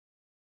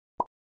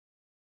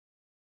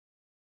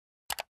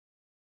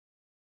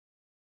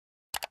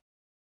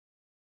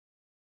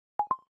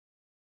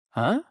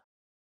Huh?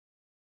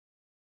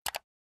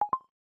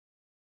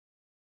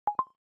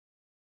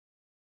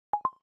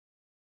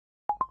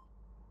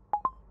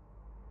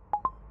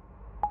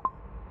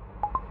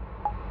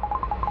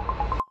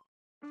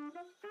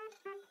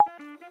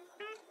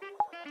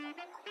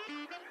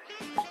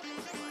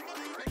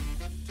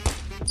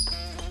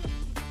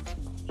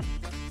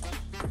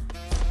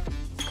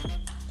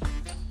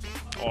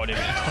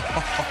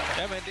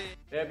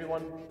 Hey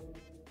everyone,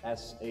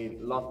 as a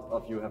lot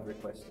of you have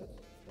requested,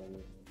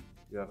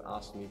 you have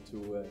asked me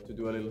to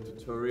do a little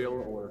tutorial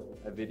or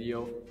a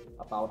video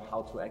about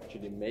how to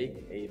actually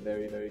make a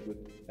very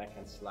good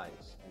backhand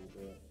slice,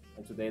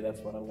 and today that's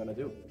what I'm gonna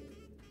do.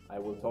 I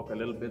will talk a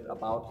little bit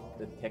about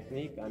the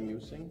technique I'm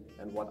using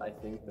and what I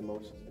think the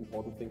most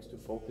important things to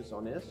focus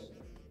on is,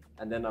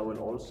 and then I will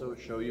also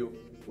show you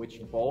which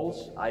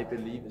balls I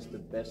believe is the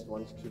best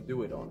ones to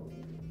do it on.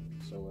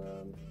 So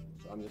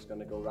I'm just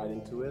gonna go right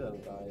into it,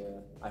 and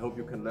I hope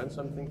you can learn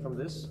something from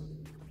this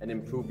and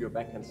improve your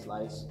backhand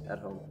slice at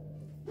home.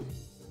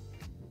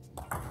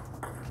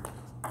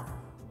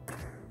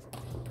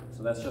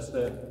 So that's just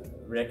a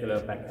regular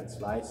backhand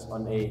slice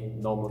on a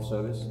normal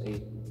service,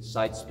 a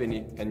side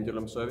spinny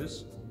pendulum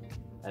service,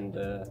 and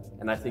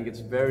I think it's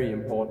very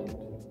important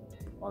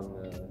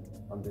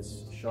on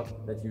this shot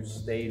that you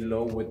stay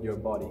low with your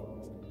body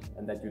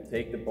and that you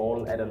take the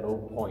ball at a low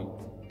point.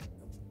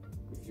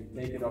 If you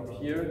take it up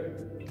here,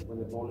 when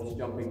the ball is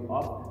jumping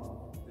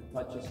up, the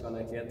touch is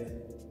gonna get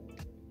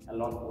a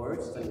lot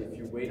worse than if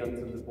you wait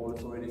until the ball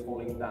is already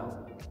falling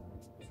down.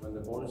 Because when the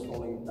ball is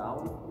falling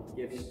down, it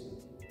gives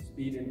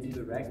speed into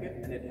the racket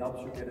and it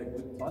helps you get a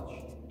good touch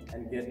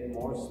and get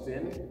more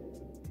spin,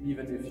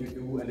 even if you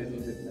do a little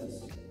bit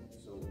less.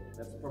 So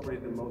that's probably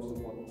the most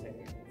important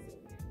technique.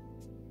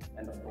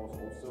 And of course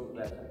also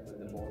that when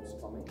the ball is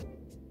coming,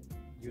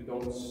 you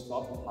don't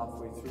stop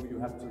halfway through, you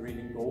have to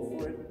really go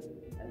for it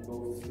and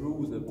go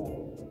through the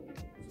ball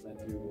so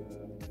that you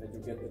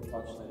get the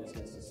touch that is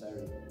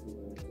necessary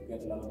to get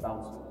a lot of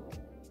bounce with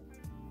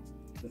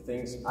it. The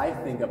things I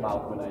think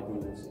about when I do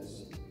this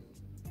is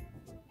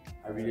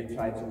I really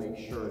try to make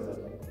sure that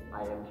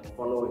I am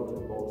following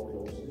the ball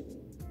closely,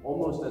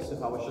 almost as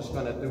if I was just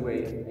gonna do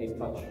a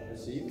touch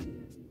receive.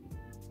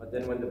 But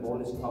then when the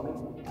ball is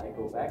coming, I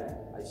go back,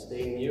 I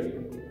stay near,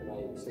 and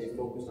I stay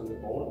focused on the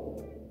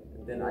ball,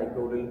 and then I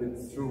go a little bit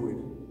through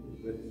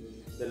it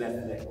with the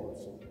left leg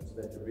also,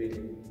 so that you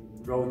really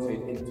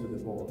rotate into the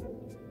ball.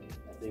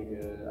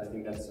 I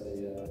think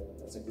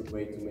that's a good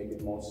way to make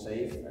it more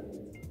safe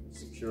and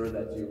secure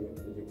that you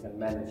can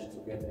manage to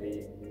get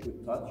a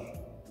good touch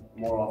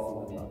more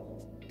often than not.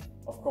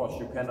 Of course,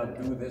 you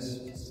cannot do this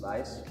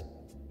slice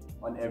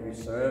on every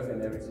serve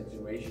in every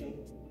situation.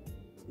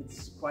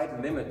 It's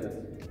quite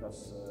limited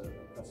because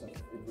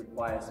it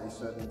requires a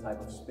certain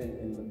type of spin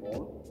in the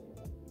ball.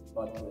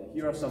 But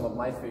here are some of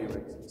my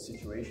favorite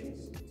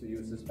situations to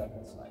use this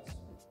backhand slice.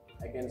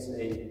 Against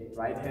a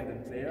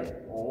right-handed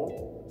player, or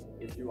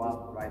if you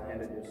are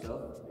right-handed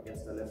yourself,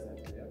 against a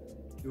left-handed player,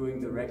 doing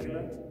the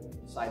regular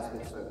side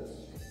spin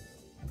service.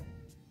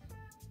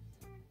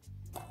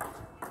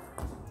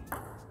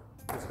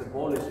 Because the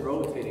ball is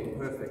rotating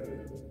perfectly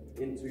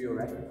into your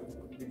racket,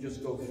 you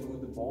just go through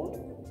the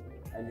ball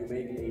and you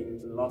make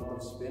a lot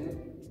of spin,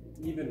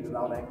 even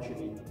without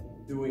actually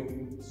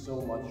doing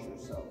so much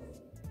yourself.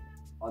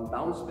 On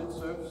downspin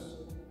serves,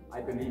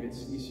 I believe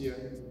it's easier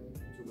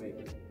to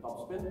make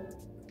topspin. As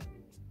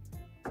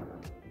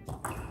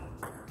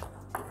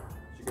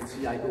you can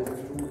see, I go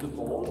through the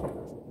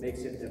ball,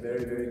 makes it a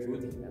very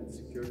good and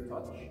secure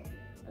touch.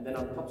 And then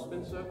on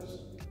topspin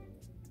serves,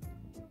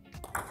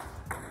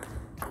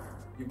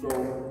 you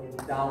go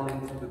down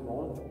into the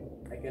ball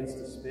against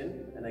the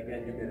spin, and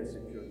again you get a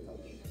secure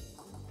touch.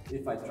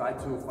 If I try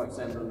to, for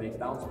example, make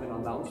downspin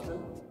on downspin,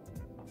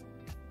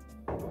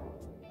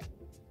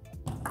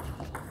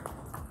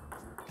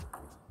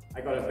 I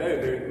got a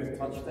very good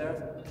touch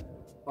there,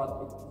 but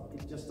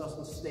it just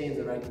doesn't stay in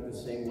the racket the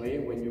same way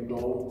when you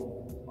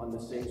go on the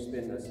same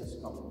spin as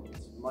is coming.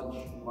 It's much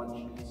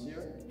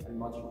easier and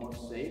much more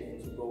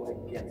safe to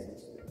go against the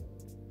spin.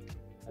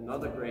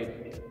 Another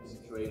great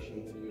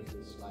situation to use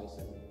this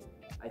slicing,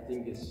 I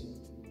think, is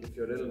if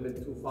you're a little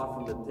bit too far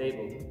from the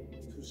table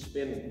to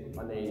spin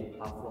on a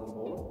half-long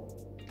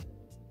ball,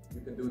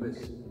 you can do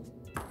this.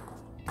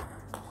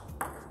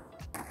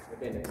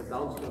 Again, it's a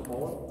downspin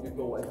ball, you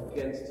go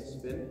against the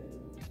spin.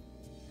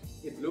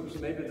 It looks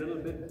maybe a little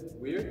bit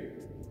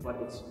weird, but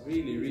it's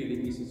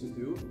really easy to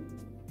do,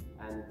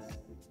 and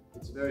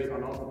it's very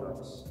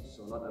unorthodox,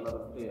 so not a lot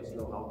of players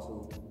know how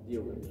to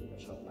deal with a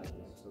shot like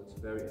this, so it's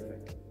very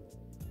effective.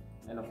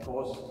 And of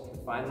course, the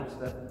final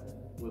step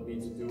will be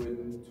to do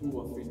it 2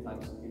 or 3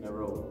 times in a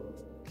row,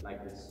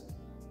 like this.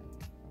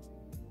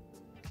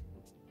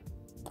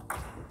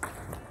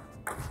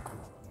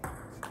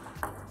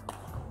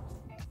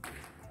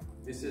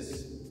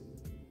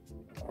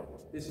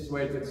 This is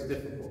where it gets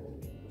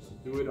difficult. So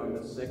do it on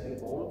the second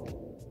ball.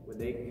 When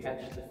they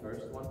catch the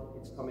first one,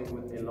 it's coming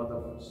with a lot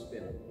of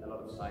spin, a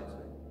lot of side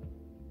spin.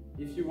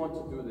 If you want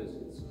to do this,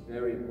 it's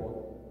very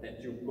important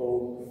that you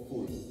go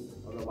full,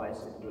 otherwise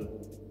it will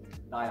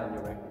die on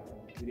your racket.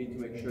 You need to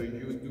make sure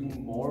you do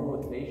more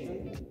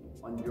rotation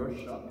on your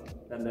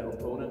shot than the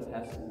opponent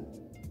has in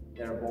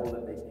their ball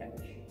that they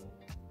catch.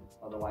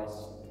 Otherwise,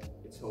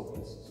 it's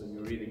hopeless. So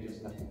you really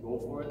just have to go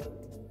for it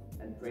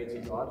and pray to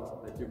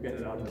God that you get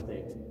it on the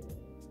table.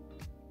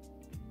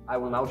 I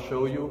will now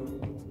show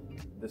you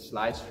the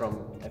slides from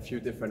a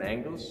few different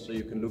angles so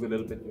you can look a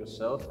little bit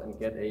yourself and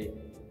get a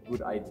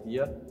good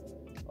idea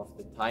of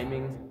the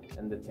timing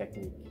and the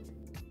technique.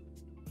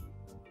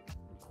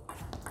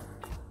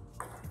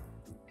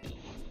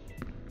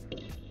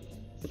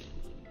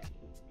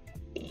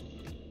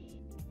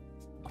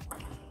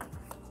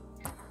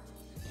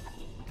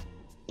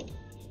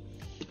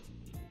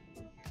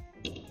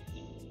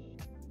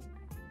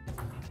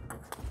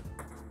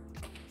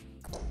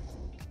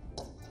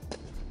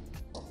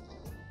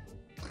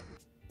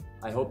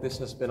 I hope this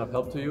has been of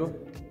help to you,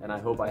 and I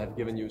hope I have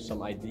given you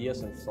some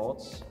ideas and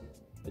thoughts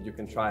that you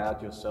can try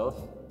out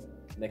yourself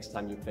next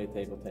time you play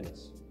table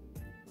tennis.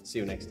 See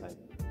you next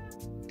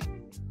time.